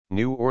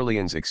New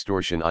Orleans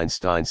Extortion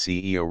Einstein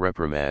CEO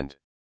Reprimand.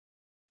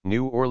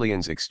 New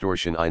Orleans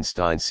Extortion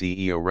Einstein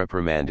CEO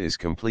reprimand is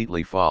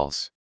completely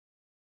false.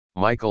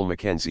 Michael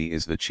McKenzie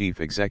is the Chief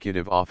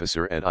Executive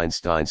Officer at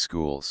Einstein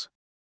Schools.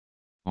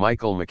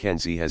 Michael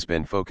McKenzie has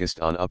been focused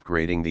on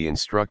upgrading the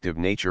instructive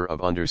nature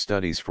of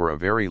understudies for a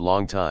very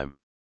long time.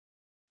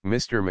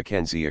 Mr.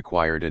 McKenzie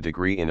acquired a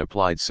degree in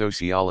applied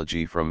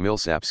sociology from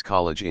Millsaps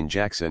College in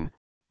Jackson,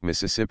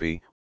 Mississippi,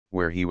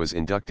 where he was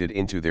inducted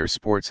into their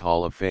Sports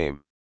Hall of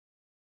Fame.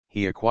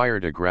 He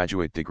acquired a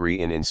graduate degree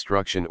in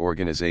instruction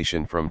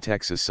organization from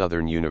Texas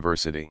Southern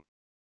University.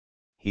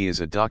 He is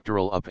a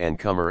doctoral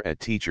up-and-comer at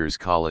Teachers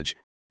College,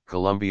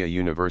 Columbia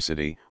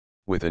University,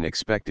 with an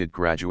expected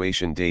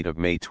graduation date of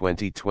May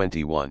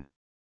 2021.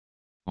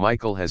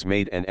 Michael has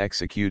made and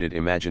executed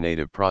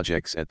imaginative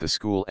projects at the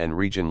school and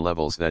region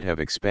levels that have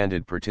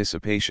expanded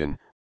participation,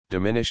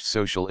 diminished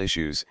social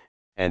issues,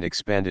 and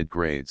expanded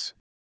grades.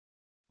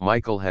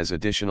 Michael has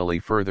additionally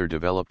further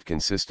developed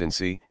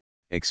consistency,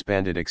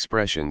 expanded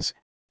expressions,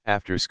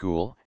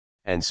 after-school,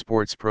 and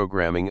sports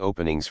programming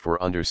openings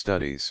for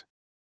understudies.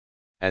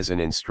 As an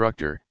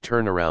instructor,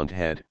 turnaround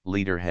head,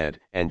 leader head,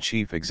 and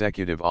chief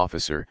executive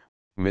officer,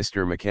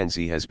 Mr.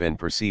 McKenzie has been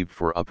perceived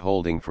for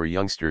upholding for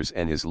youngsters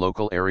and his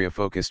local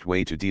area-focused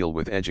way to deal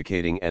with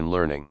educating and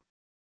learning.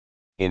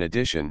 In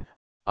addition,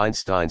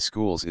 Einstein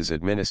Schools is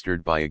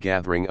administered by a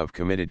gathering of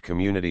committed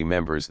community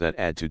members that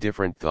add to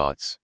different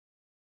thoughts.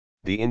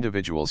 The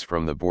individuals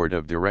from the board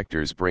of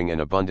directors bring an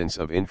abundance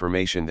of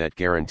information that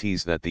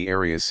guarantees that the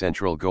area's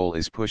central goal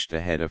is pushed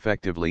ahead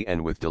effectively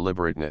and with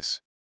deliberateness.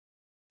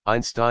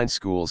 Einstein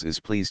Schools is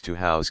pleased to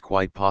house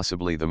quite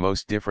possibly the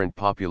most different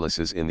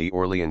populaces in the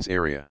Orleans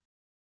area.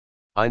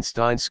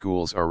 Einstein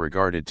Schools are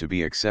regarded to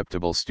be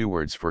acceptable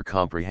stewards for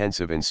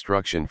comprehensive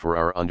instruction for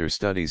our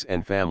understudies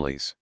and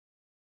families.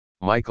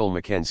 Michael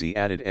McKenzie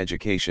added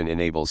education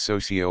enables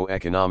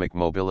socio-economic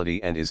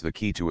mobility and is the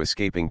key to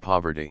escaping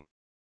poverty.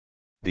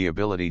 The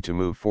ability to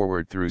move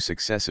forward through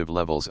successive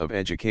levels of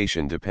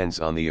education depends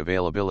on the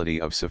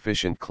availability of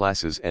sufficient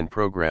classes and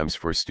programs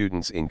for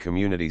students in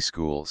community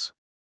schools.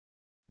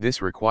 This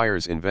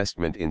requires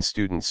investment in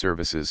student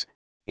services,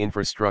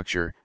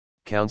 infrastructure,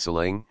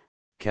 counseling,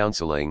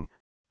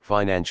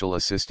 financial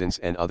assistance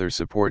and other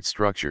support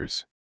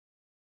structures.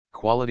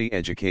 Quality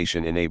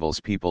education enables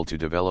people to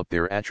develop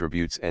their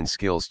attributes and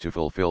skills to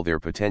fulfill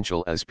their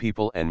potential as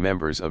people and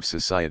members of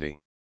society.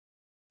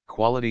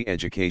 Quality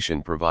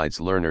education provides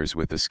learners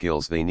with the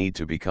skills they need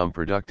to become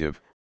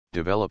productive,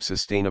 develop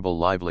sustainable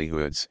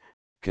livelihoods,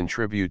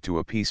 contribute to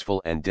a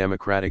peaceful and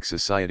democratic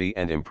society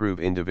and improve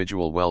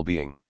individual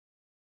well-being.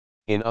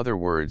 In other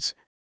words,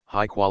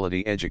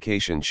 high-quality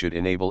education should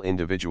enable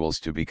individuals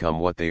to become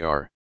what they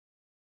are.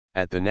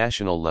 At the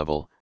national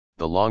level,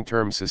 the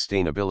long-term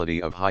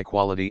sustainability of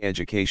high-quality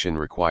education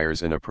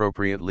requires an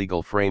appropriate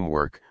legal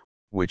framework,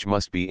 which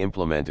must be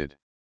implemented.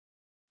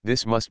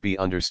 This must be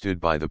understood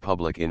by the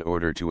public in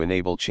order to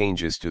enable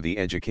changes to the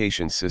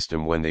education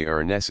system when they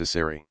are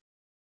necessary.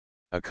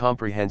 A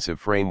comprehensive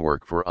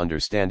framework for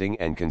understanding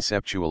and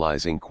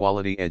conceptualizing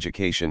quality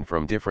education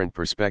from different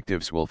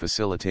perspectives will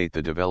facilitate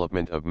the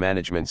development of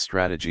management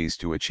strategies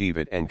to achieve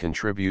it and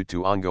contribute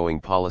to ongoing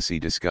policy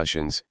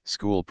discussions,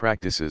 school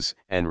practices,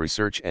 and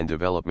research and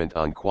development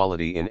on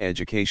quality in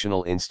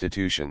educational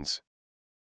institutions.